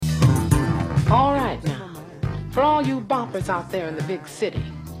For all you boppers out there in the big city,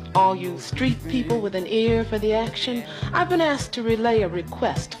 all you street people with an ear for the action, I've been asked to relay a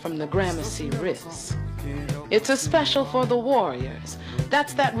request from the Gramercy Riffs. It's a special for the Warriors.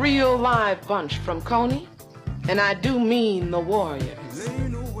 That's that real live bunch from Coney. And I do mean the Warriors.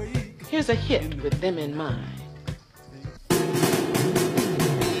 Here's a hit with them in mind.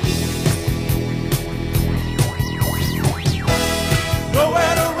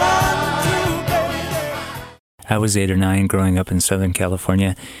 I was 8 or 9 growing up in Southern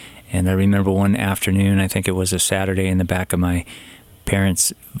California, and I remember one afternoon, I think it was a Saturday, in the back of my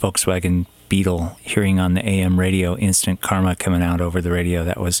parents' Volkswagen Beetle, hearing on the AM radio Instant Karma coming out over the radio.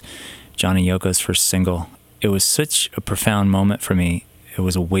 That was Johnny Yoko's first single. It was such a profound moment for me. It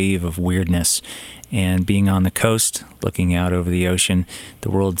was a wave of weirdness, and being on the coast, looking out over the ocean,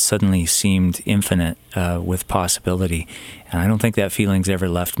 the world suddenly seemed infinite with possibility, and I don't think that feeling's ever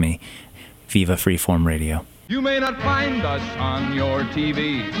left me. Viva Freeform Radio. You may not find us on your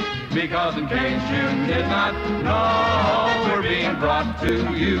TV, because in case you did not know, we're being brought to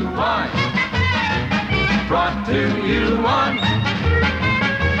you by, brought to you